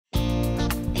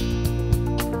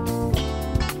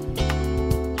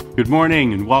Good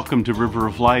morning and welcome to River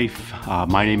of Life.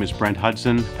 My name is Brent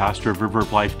Hudson, pastor of River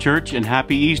of Life Church, and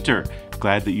happy Easter.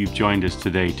 Glad that you've joined us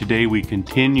today. Today we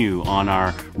continue on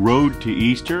our road to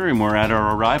Easter and we're at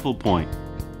our arrival point.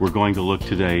 We're going to look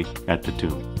today at the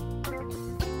tomb.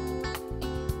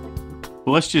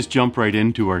 Well, let's just jump right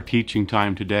into our teaching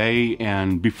time today.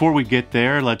 And before we get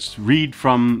there, let's read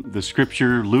from the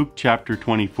scripture, Luke chapter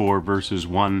 24, verses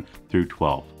 1 through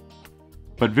 12.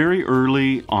 But very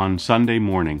early on Sunday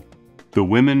morning, the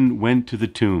women went to the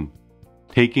tomb.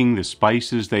 Taking the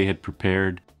spices they had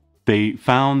prepared, they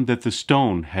found that the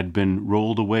stone had been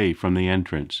rolled away from the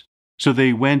entrance. So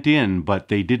they went in, but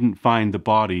they didn't find the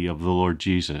body of the Lord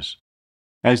Jesus.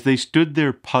 As they stood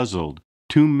there puzzled,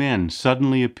 two men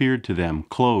suddenly appeared to them,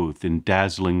 clothed in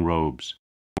dazzling robes.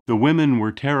 The women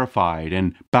were terrified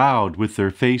and bowed with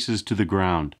their faces to the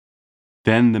ground.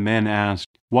 Then the men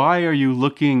asked, "Why are you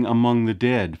looking among the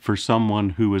dead for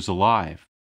someone who is alive?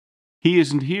 He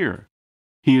isn't here.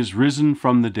 He is risen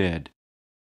from the dead.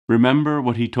 Remember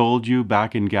what he told you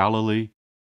back in Galilee,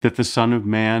 that the Son of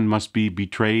Man must be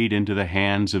betrayed into the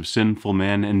hands of sinful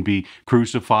men and be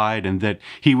crucified, and that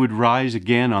he would rise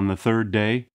again on the third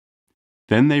day?"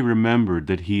 Then they remembered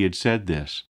that he had said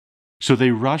this. So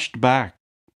they rushed back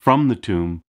from the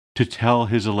tomb to tell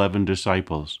his 11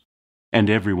 disciples and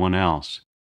everyone else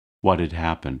what had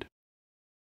happened.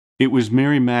 It was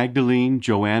Mary Magdalene,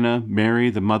 Joanna, Mary,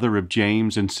 the mother of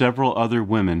James, and several other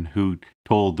women who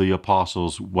told the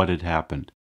apostles what had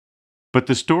happened. But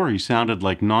the story sounded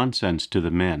like nonsense to the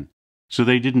men, so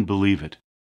they didn't believe it.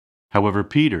 However,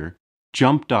 Peter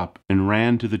jumped up and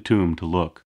ran to the tomb to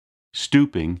look.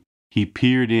 Stooping, he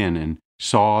peered in and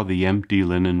saw the empty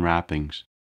linen wrappings.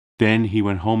 Then he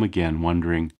went home again,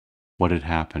 wondering what had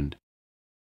happened.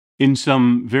 In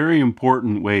some very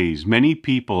important ways, many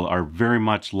people are very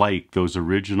much like those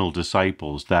original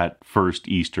disciples that first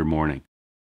Easter morning.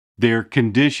 They're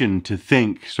conditioned to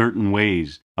think certain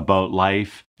ways about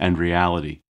life and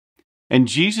reality. And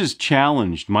Jesus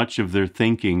challenged much of their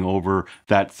thinking over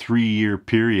that 3-year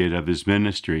period of his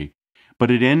ministry,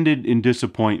 but it ended in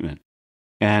disappointment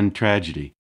and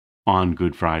tragedy on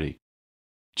Good Friday.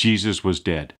 Jesus was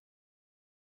dead.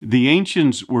 The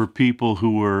ancients were people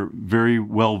who were very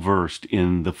well versed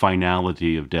in the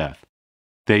finality of death.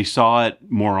 They saw it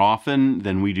more often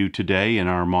than we do today in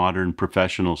our modern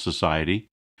professional society.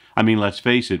 I mean, let's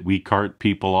face it, we cart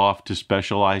people off to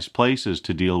specialized places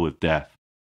to deal with death.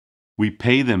 We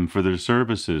pay them for their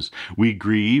services. We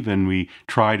grieve and we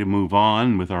try to move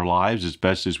on with our lives as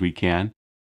best as we can.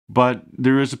 But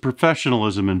there is a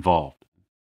professionalism involved.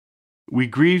 We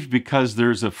grieve because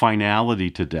there's a finality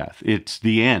to death. It's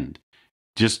the end.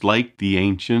 Just like the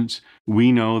ancients,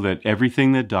 we know that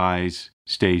everything that dies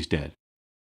stays dead.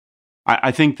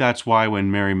 I think that's why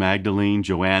when Mary Magdalene,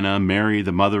 Joanna, Mary,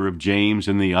 the mother of James,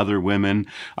 and the other women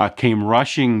came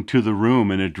rushing to the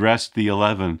room and addressed the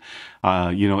 11,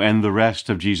 and the rest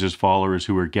of Jesus' followers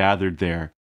who were gathered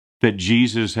there, that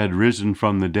Jesus had risen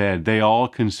from the dead, they all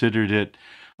considered it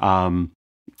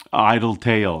idle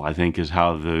tale, I think, is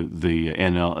how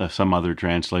the some other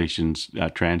translations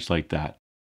translate that.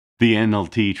 The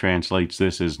NLT translates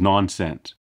this as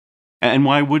nonsense. And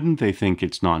why wouldn't they think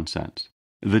it's nonsense?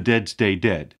 The dead stay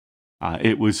dead.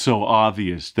 It was so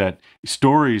obvious that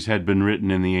stories had been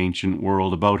written in the ancient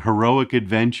world about heroic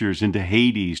adventures into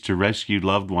Hades to rescue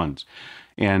loved ones.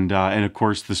 And of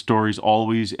course, the stories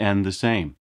always end the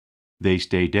same. They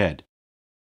stay dead.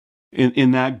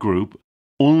 In that group,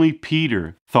 only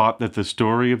Peter thought that the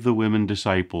story of the women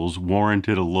disciples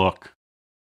warranted a look.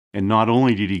 And not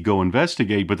only did he go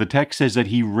investigate, but the text says that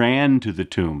he ran to the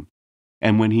tomb.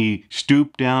 And when he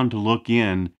stooped down to look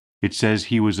in, it says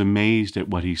he was amazed at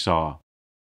what he saw.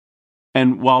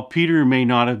 And while Peter may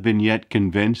not have been yet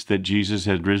convinced that Jesus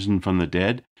had risen from the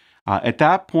dead, at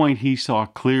that point he saw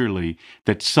clearly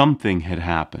that something had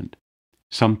happened,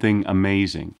 something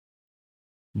amazing.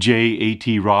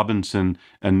 J.A.T. Robinson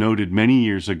noted many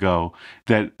years ago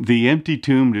that the empty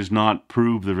tomb does not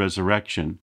prove the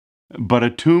resurrection, but a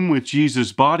tomb with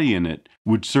Jesus' body in it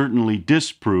would certainly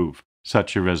disprove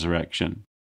such a resurrection.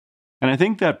 And I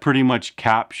think that pretty much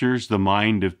captures the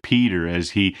mind of Peter as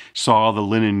he saw the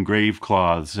linen grave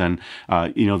cloths and,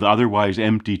 the otherwise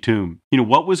empty tomb.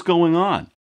 What was going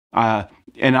on?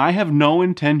 And I have no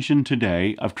intention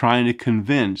today of trying to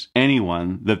convince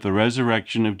anyone that the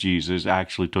resurrection of Jesus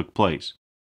actually took place.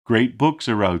 Great books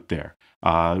are out there.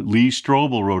 Lee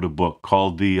Strobel wrote a book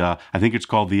called I think it's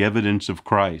called The Evidence of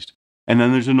Christ. And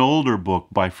then there's an older book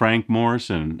by Frank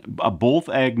Morrison, both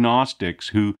agnostics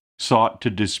who sought to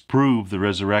disprove the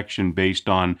resurrection based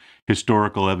on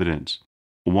historical evidence.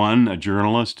 One, a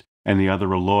journalist, and the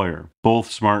other a lawyer,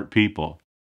 both smart people.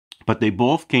 But they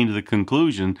both came to the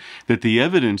conclusion that the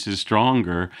evidence is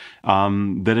stronger,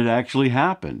 that it actually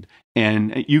happened.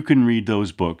 And you can read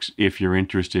those books if you're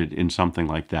interested in something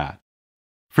like that.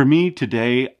 For me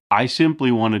today, I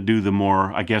simply want to do the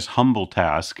more, I guess, humble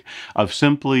task of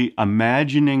simply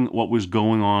imagining what was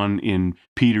going on in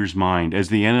Peter's mind. As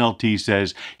the NLT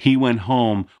says, he went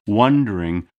home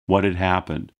wondering what had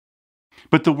happened.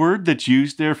 But the word that's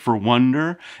used there for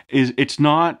wonder it's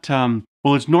not,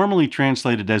 well, it's normally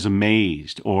translated as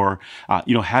amazed or,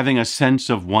 having a sense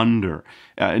of wonder,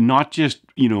 not just,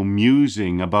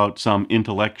 musing about some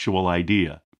intellectual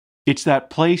idea. It's that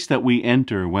place that we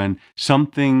enter when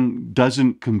something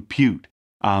doesn't compute,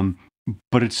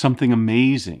 but it's something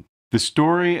amazing. The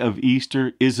story of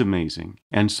Easter is amazing,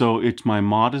 and so it's my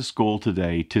modest goal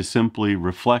today to simply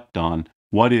reflect on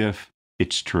what if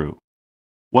it's true?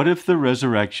 What if the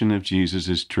resurrection of Jesus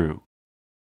is true?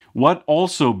 What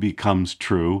also becomes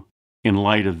true in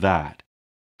light of that?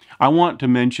 I want to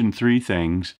mention 3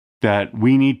 things that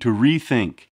we need to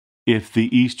rethink if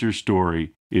the Easter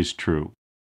story is true.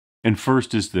 And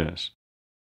first is this: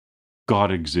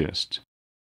 God exists.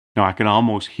 Now, I can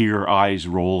almost hear eyes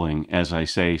rolling as I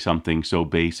say something so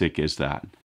basic as that.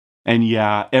 And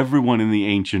yeah, everyone in the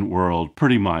ancient world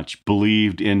pretty much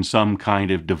believed in some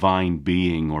kind of divine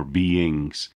being or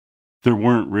beings. There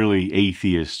weren't really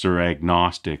atheists or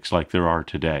agnostics like there are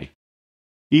today.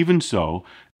 Even so,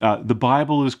 the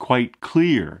Bible is quite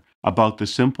clear about the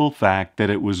simple fact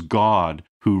that it was God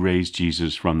who raised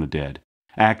Jesus from the dead.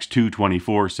 Acts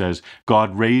 2:24 says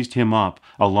God raised him up,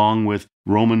 along with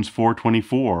Romans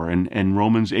 4:24 and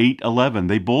Romans 8:11.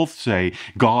 They both say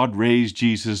God raised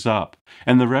Jesus up.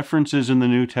 And the references in the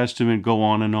New Testament go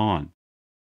on and on.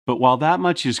 But while that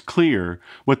much is clear,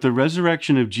 what the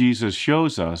resurrection of Jesus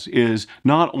shows us is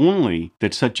not only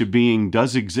that such a being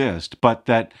does exist, but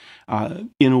that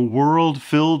in a world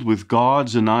filled with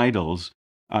gods and idols,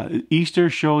 Easter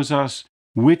shows us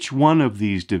which one of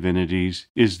these divinities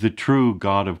is the true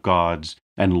God of gods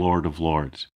and Lord of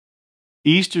lords.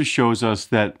 Easter shows us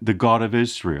that the God of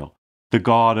Israel, the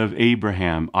God of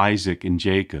Abraham, Isaac, and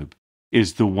Jacob,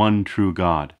 is the one true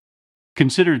God.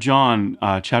 Consider John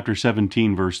chapter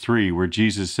 17, verse 3, where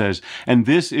Jesus says, "And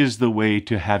this is the way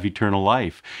to have eternal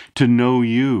life, to know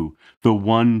you, the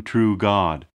one true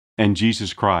God, and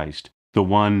Jesus Christ, the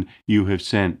one you have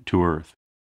sent to earth."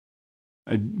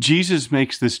 Jesus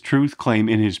makes this truth claim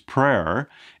in his prayer,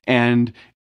 and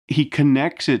he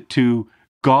connects it to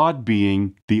God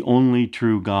being the only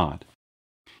true God.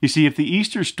 You see, if the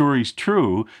Easter story is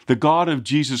true, the God of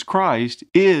Jesus Christ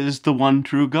is the one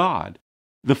true God.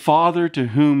 The Father to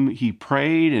whom he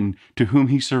prayed and to whom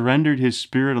he surrendered his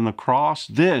Spirit on the cross,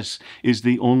 this is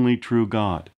the only true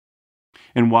God.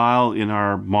 And while in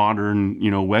our modern,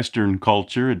 Western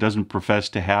culture, it doesn't profess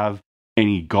to have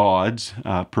any gods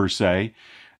per se,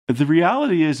 the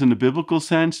reality is, in the biblical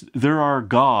sense, there are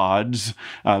gods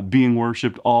being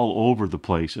worshipped all over the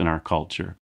place in our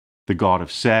culture. The god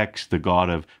of sex, the god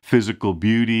of physical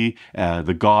beauty,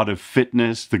 the god of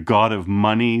fitness, the god of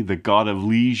money, the god of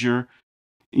leisure.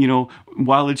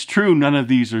 While it's true none of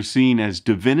these are seen as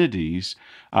divinities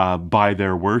by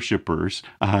their worshipers,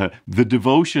 the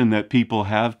devotion that people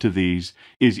have to these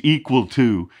is equal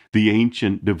to the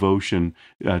ancient devotion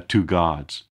to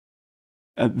gods.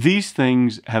 These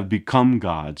things have become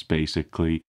gods,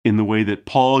 basically, in the way that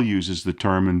Paul uses the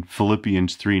term in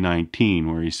Philippians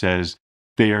 3:19, where he says,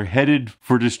 "They are headed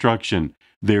for destruction.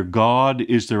 Their God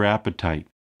is their appetite.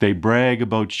 They brag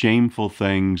about shameful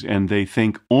things, and they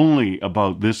think only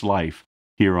about this life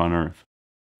here on earth."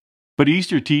 But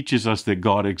Easter teaches us that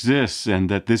God exists, and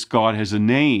that this God has a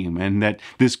name, and that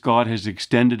this God has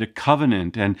extended a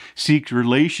covenant and seeks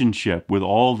relationship with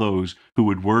all those who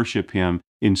would worship him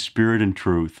in spirit and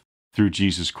truth through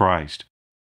Jesus Christ,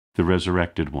 the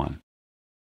resurrected one.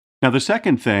 Now, the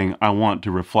second thing I want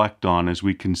to reflect on as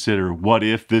we consider what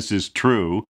if this is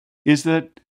true is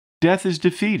that death is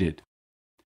defeated.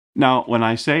 Now, when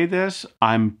I say this,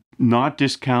 I'm not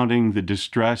discounting the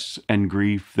distress and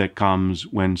grief that comes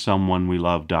when someone we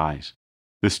love dies.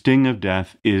 The sting of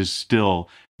death is still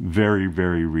very,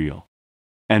 very real.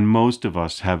 And most of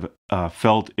us have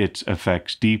felt its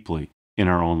effects deeply in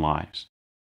our own lives.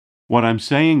 What I'm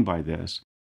saying by this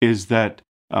is that,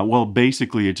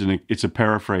 basically it's a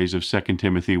paraphrase of 2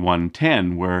 Timothy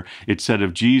 1:10, where it said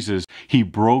of Jesus, he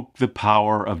broke the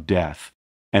power of death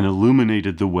and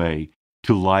illuminated the way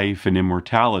to life and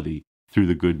immortality through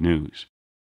the good news.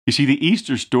 You see, the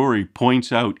Easter story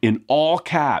points out in all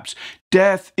caps,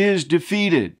 death is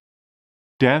defeated.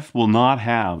 Death will not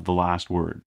have the last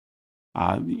word.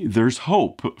 There's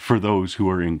hope for those who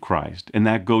are in Christ, and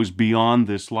that goes beyond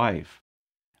this life.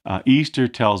 Easter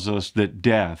tells us that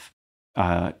death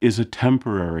is a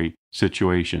temporary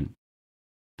situation.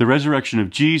 The resurrection of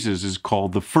Jesus is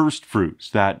called the first fruits,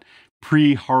 that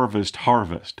pre-harvest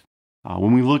harvest.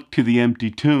 When we look to the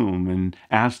empty tomb and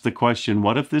ask the question,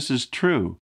 what if this is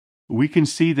true? We can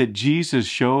see that Jesus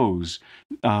shows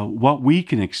what we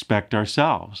can expect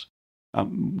ourselves.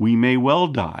 We may well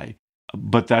die,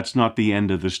 but that's not the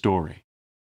end of the story.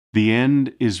 The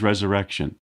end is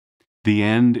resurrection. The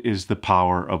end is the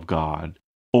power of God,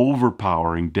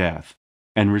 overpowering death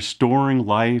and restoring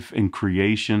life and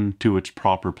creation to its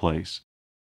proper place.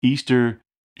 Easter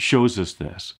shows us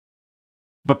this.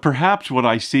 But perhaps what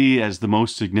I see as the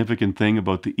most significant thing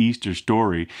about the Easter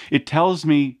story, it tells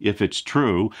me, if it's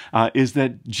true, is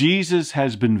that Jesus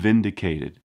has been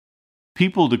vindicated.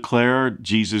 People declare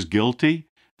Jesus guilty.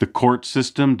 The court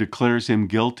system declares him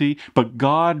guilty, but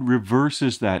God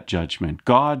reverses that judgment.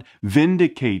 God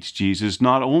vindicates Jesus,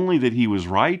 not only that he was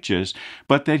righteous,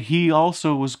 but that he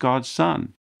also was God's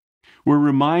son. We're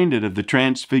reminded of the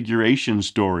Transfiguration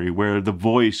story where the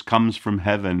voice comes from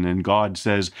heaven and God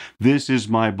says, "This is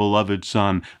my beloved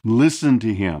Son, listen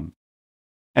to him."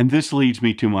 And this leads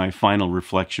me to my final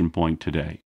reflection point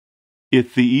today.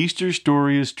 If the Easter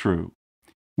story is true,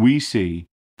 we see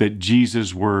that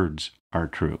Jesus' words are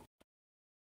true.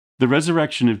 The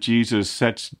resurrection of Jesus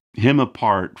sets him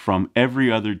apart from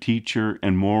every other teacher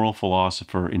and moral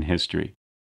philosopher in history.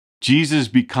 Jesus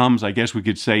becomes, I guess we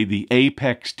could say, the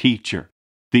apex teacher,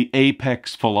 the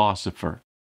apex philosopher,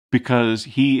 because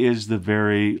he is the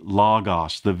very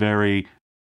logos, the very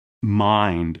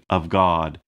mind of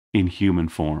God in human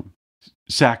form.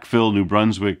 Sackville, New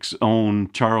Brunswick's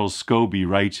own Charles Scobie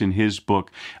writes in his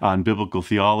book on biblical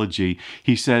theology,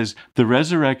 he says, "The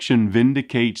resurrection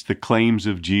vindicates the claims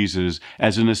of Jesus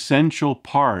as an essential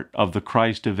part of the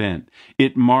Christ event.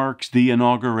 It marks the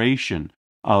inauguration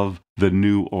of the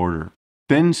new order."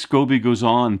 Then Scobie goes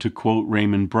on to quote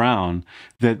Raymond Brown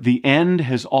that the end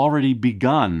has already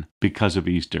begun because of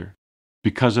Easter,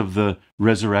 because of the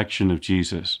resurrection of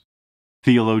Jesus.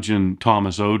 Theologian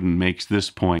Thomas Oden makes this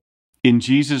point. In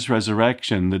Jesus'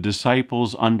 resurrection, the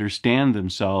disciples understand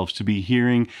themselves to be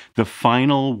hearing the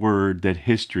final word that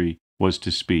history was to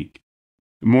speak.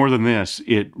 More than this,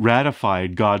 it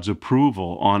ratified God's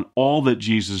approval on all that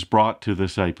Jesus brought to the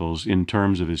disciples in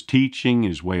terms of his teaching,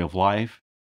 his way of life.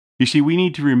 You see, we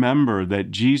need to remember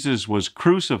that Jesus was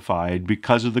crucified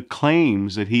because of the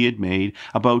claims that he had made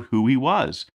about who he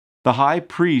was. The high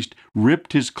priest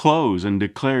ripped his clothes and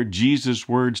declared Jesus'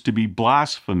 words to be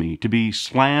blasphemy, to be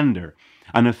slander,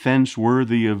 an offense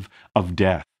worthy of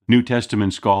death. New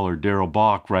Testament scholar Darrell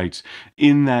Bock writes,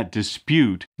 in that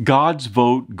dispute, God's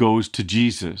vote goes to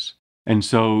Jesus. And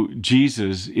so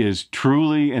Jesus is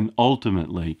truly and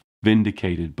ultimately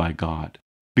vindicated by God.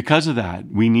 Because of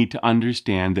that, we need to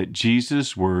understand that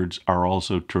Jesus' words are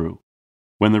also true.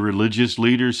 When the religious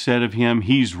leaders said of him,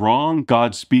 he's wrong,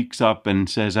 God speaks up and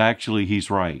says, actually, he's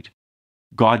right.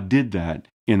 God did that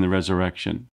in the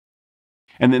resurrection.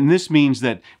 And then this means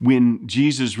that when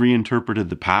Jesus reinterpreted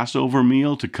the Passover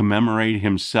meal to commemorate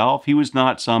himself, he was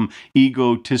not some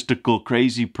egotistical,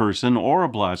 crazy person or a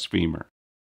blasphemer,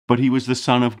 but he was the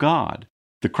Son of God,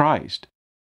 the Christ.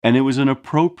 And it was an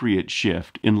appropriate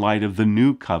shift in light of the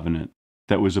new covenant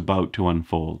that was about to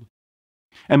unfold.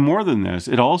 And more than this,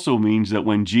 it also means that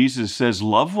when Jesus says,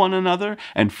 love one another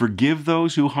and forgive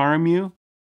those who harm you,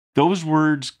 those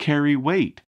words carry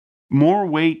weight. More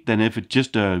weight than if it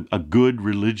just a good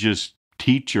religious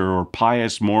teacher or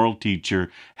pious moral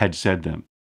teacher had said them.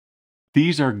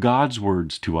 These are God's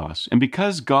words to us. And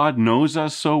because God knows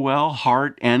us so well,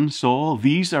 heart and soul,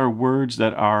 these are words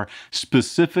that are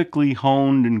specifically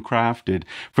honed and crafted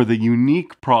for the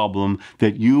unique problem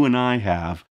that you and I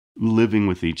have living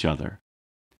with each other.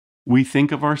 We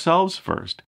think of ourselves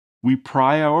first. We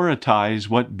prioritize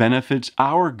what benefits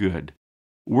our good.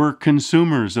 We're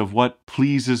consumers of what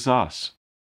pleases us.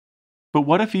 But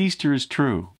what if Easter is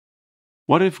true?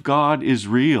 What if God is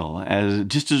real,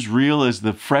 just as real as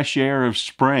the fresh air of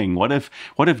spring? What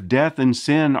if death and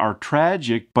sin are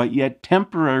tragic but yet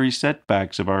temporary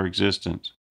setbacks of our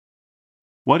existence?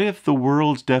 What if the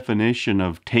world's definition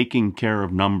of taking care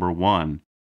of number one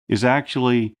is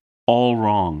actually all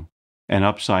wrong and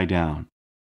upside down,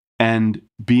 and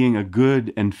being a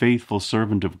good and faithful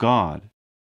servant of God,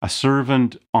 a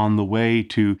servant on the way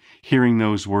to hearing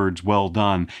those words, well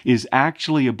done, is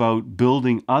actually about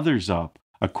building others up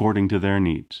according to their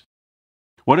needs?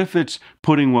 What if it's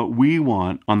putting what we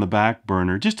want on the back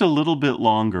burner just a little bit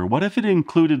longer? What if it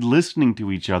included listening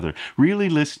to each other, really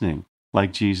listening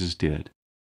like Jesus did?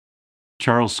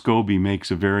 Charles Scobie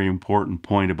makes a very important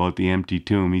point about the empty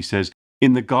tomb. He says,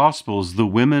 in the Gospels, the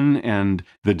women and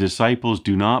the disciples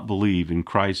do not believe in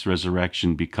Christ's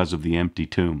resurrection because of the empty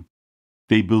tomb.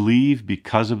 They believe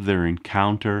because of their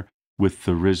encounter with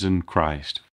the risen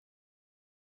Christ.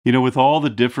 You know, with all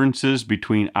the differences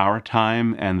between our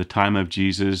time and the time of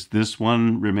Jesus, this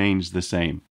one remains the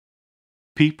same.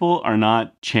 People are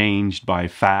not changed by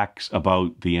facts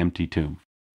about the empty tomb.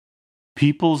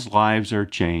 People's lives are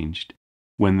changed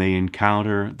when they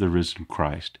encounter the risen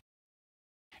Christ.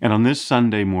 And on this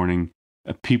Sunday morning,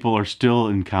 people are still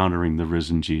encountering the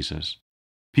risen Jesus.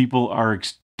 People are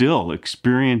still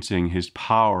experiencing his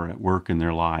power at work in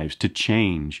their lives to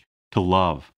change, to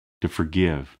love, to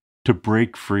forgive, to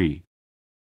break free.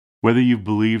 Whether you've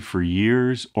believed for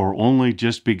years or only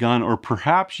just begun, or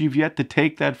perhaps you've yet to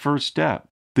take that first step,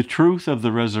 the truth of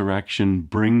the resurrection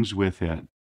brings with it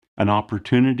an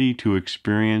opportunity to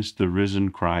experience the risen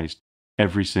Christ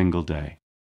every single day.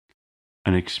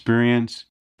 An experience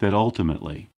that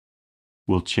ultimately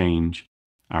will change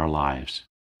our lives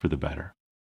for the better.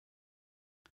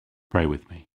 Pray with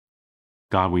me.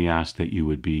 God, we ask that you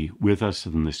would be with us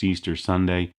on this Easter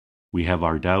Sunday. We have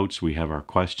our doubts, we have our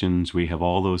questions, we have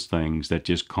all those things that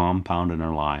just compound in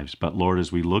our lives. But Lord,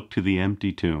 as we look to the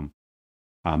empty tomb,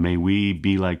 may we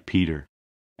be like Peter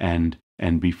and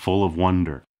be full of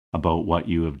wonder about what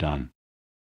you have done.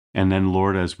 And then,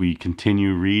 Lord, as we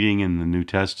continue reading in the New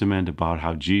Testament about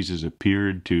how Jesus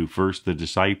appeared to first the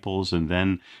disciples and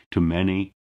then to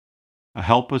many,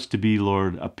 help us to be,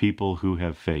 Lord, a people who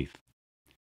have faith.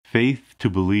 Faith to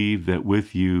believe that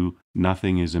with you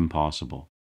nothing is impossible,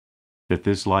 that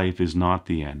this life is not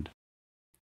the end,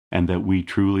 and that we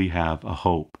truly have a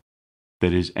hope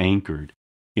that is anchored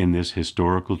in this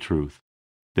historical truth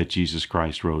that Jesus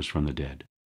Christ rose from the dead.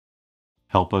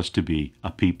 Help us to be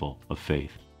a people of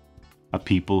faith, a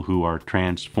people who are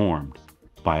transformed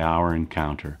by our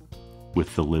encounter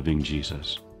with the living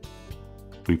Jesus.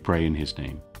 We pray in his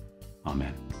name.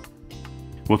 Amen.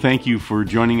 Well, thank you for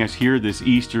joining us here this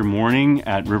Easter morning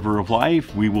at River of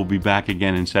Life. We will be back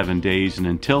again in 7 days, and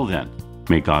until then,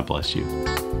 may God bless you.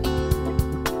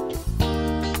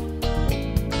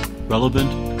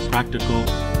 Relevant, practical,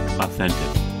 authentic.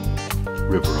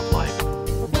 River of Life.